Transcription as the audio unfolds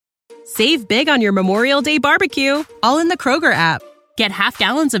Save big on your Memorial Day barbecue, all in the Kroger app. Get half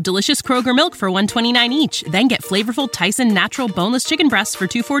gallons of delicious Kroger milk for $1.29 each. Then get flavorful Tyson natural boneless chicken breasts for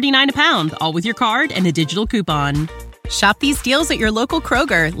 $2.49 a pound, all with your card and a digital coupon. Shop these deals at your local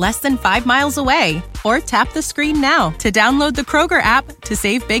Kroger, less than 5 miles away. Or tap the screen now to download the Kroger app to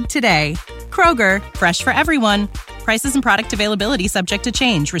save big today. Kroger, fresh for everyone. Prices and product availability subject to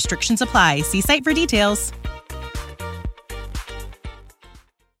change. Restrictions apply. See site for details.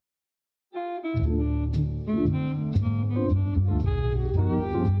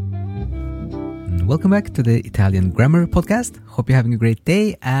 Welcome back to the Italian Grammar Podcast. Hope you're having a great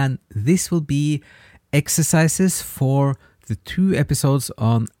day, and this will be exercises for the 2 episodes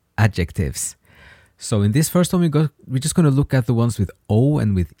on adjectives. So in this first one, we're just going to look at the ones with O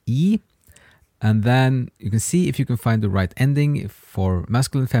and with E, and then you can see if you can find the right ending for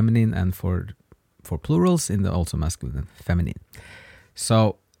masculine, feminine, and for plurals in the also masculine and feminine.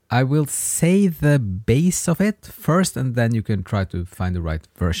 So I will say the base of it first, and then you can try to find the right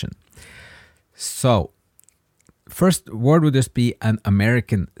version. So, first word would just be an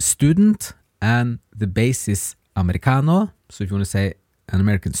American student, and the base is americano. So if you want to say an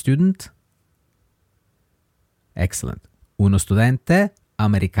American student, excellent. Uno studente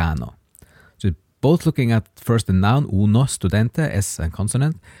americano. So both looking at first the noun, uno studente, S and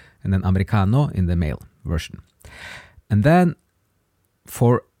consonant, and then americano in the male version. And then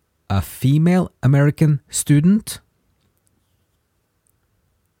for a female American student,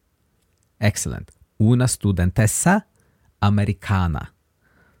 excellent. Una studentessa americana.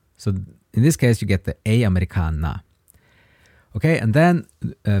 So in this case, you get the A americana. Okay, and then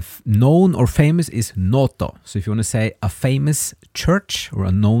known or famous is noto. So if you want to say a famous church or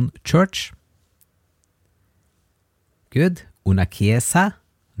a known church, good. Una chiesa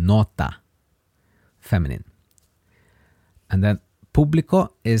nota, feminine. And then pubblico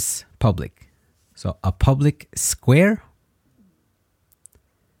is public. So a public square,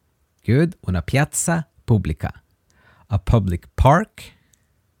 good. Una piazza pubblica. A public park.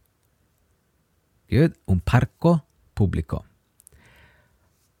 Good. Un parco pubblico.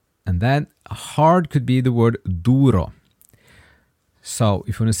 And then hard could be the word duro. So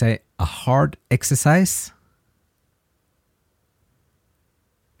if you want to say a hard exercise,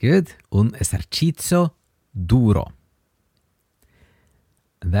 good. Un esercizio duro.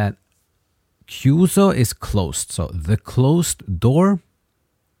 And then chiuso is closed. So the closed door.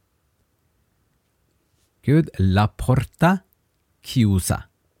 Good. La porta chiusa.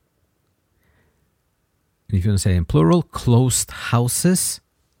 And if you want to say in plural, closed houses.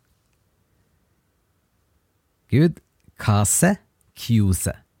 Good. Case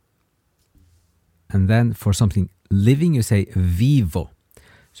chiuse. And then for something living, you say vivo.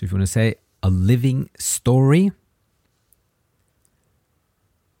 So if you want to say a living story,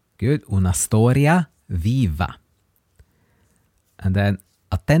 good. Una storia viva. And then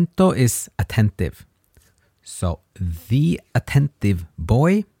attento is attentive. So, the attentive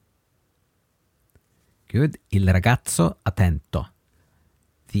boy. Good. Il ragazzo attento.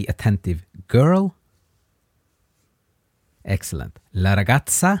 The attentive girl. Excellent. La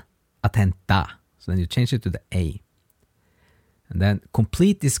ragazza attenta. So then you change it to the A. And then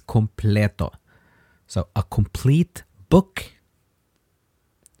complete is completo. So, a complete book.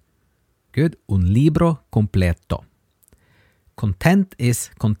 Good. Un libro completo. Content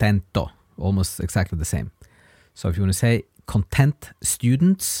is contento. Almost exactly the same. So if you want to say content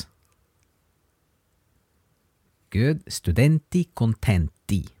students, good. Studenti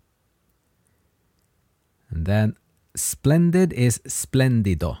contenti. And then splendid is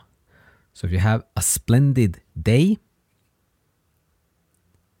splendido. So if you have a splendid day,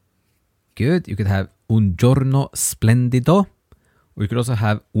 good. You could have un giorno splendido. Or you could also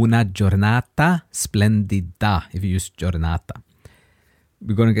have una giornata splendida if you use giornata.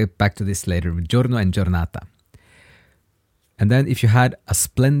 We're going to get back to this later, giorno and giornata. And then if you had a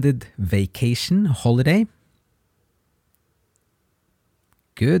splendid vacation, holiday,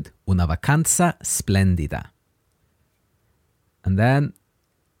 good. Una vacanza splendida. And then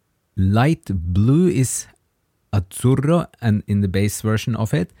light blue is azzurro and in the base version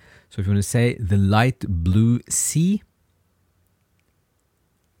of it. So if you want to say the light blue sea,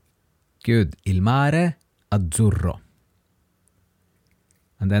 good. Il mare azzurro.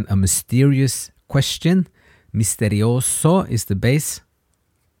 And then a mysterious question. Misterioso is the base.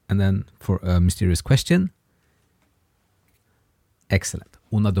 And then for a mysterious question. Excellent.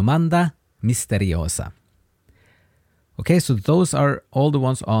 Una domanda misteriosa. Okay, so those are all the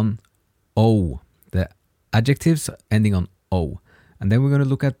ones on O. The adjectives ending on O. And then we're going to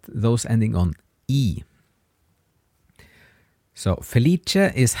look at those ending on E. So felice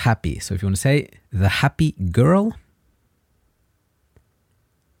is happy. So if you want to say the happy girl.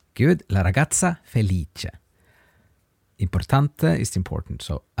 Good. La ragazza felice. Importante is important.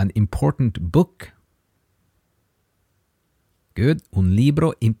 So an important book. Good. Un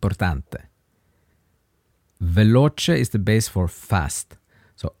libro importante. Veloce is the base for fast.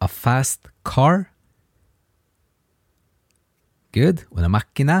 So a fast car. Good. Una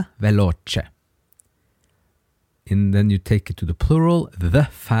macchina veloce. And then you take it to the plural. The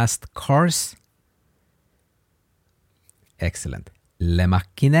fast cars. Excellent. Le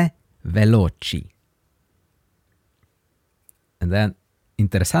macchine veloci. And then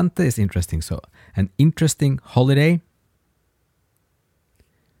interessante is interesting. So an interesting holiday.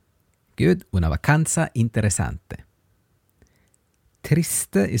 Good. Una vacanza interessante.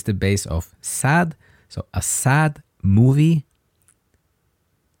 Triste is the base of sad. So a sad movie.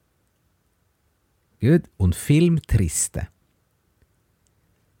 Good. Un film triste.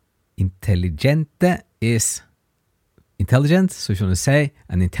 Intelligente is intelligent. So if you want to say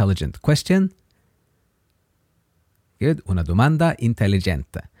an intelligent question. Good. Una domanda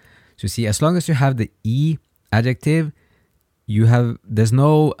intelligente. So you see, as long as you have the E adjective, there's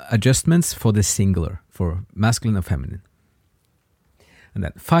no adjustments for the singular, for masculine or feminine. And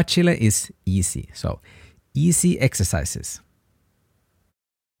then facile is easy. So easy exercises.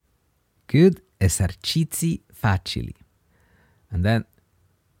 Good. Esercizi facili. And then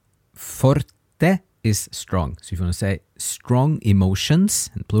forte is strong. So if you want to say strong emotions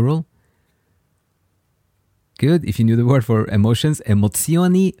in plural. Good. If you knew the word for emotions,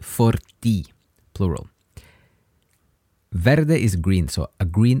 emozioni forti, plural. Verde is green. So a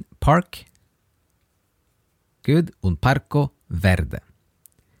green park. Good. Un parco verde.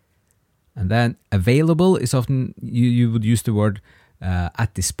 And then available is often, you would use the word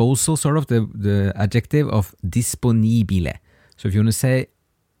at disposal, sort of the adjective of disponibile. So if you want to say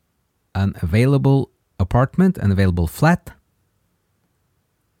an available apartment, an available flat.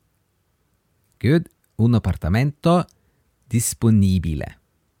 Good. Un appartamento disponibile.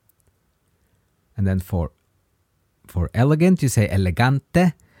 And then for elegant, you say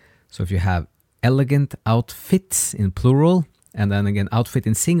elegante. So if you have elegant outfits in plural, and then again outfit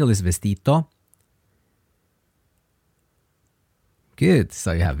in single is vestito. Good.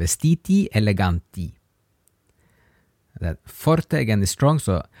 So you have vestiti eleganti. That forte again is strong.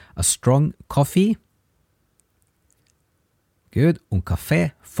 So a strong coffee. Good. Un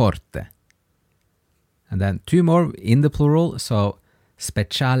caffè forte. And then two more in the plural. So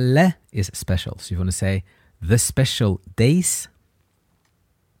speciale is special. So you want to say the special days.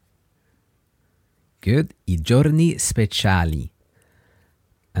 Good. I giorni speciali.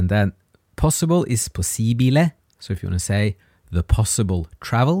 And then possible is possibile. So if you want to say the possible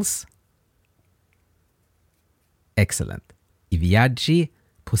travels. Excellent. I viaggi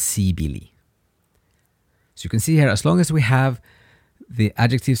possibili. So you can see here, as long as we have the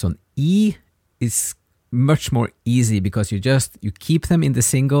adjectives on E, it's much more easy because you keep them in the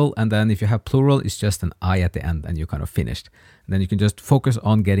single, and then if you have plural, it's just an I at the end and you're kind of finished. And then you can just focus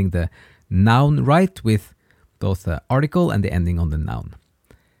on getting the noun right with both the article and the ending on the noun.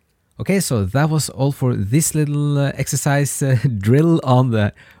 Okay, so that was all for this little exercise drill on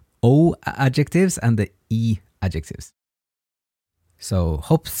the O adjectives and the E adjectives. So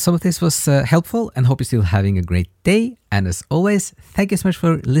hope some of this was helpful and hope you're still having a great day. And as always, thank you so much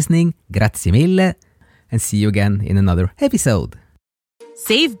for listening. Grazie mille. And see you again in another episode.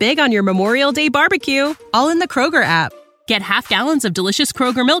 Save big on your Memorial Day barbecue, all in the Kroger app. Get half gallons of delicious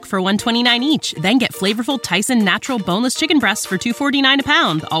Kroger milk for $1.29 each. Then get flavorful Tyson natural boneless chicken breasts for $2.49 a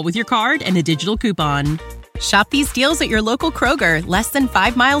pound, all with your card and a digital coupon. Shop these deals at your local Kroger, less than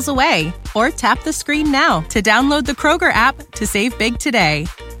 5 miles away. Or tap the screen now to download the Kroger app to save big today.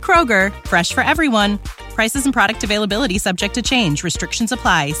 Kroger, fresh for everyone. Prices and product availability subject to change. Restrictions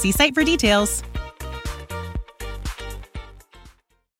apply. See site for details.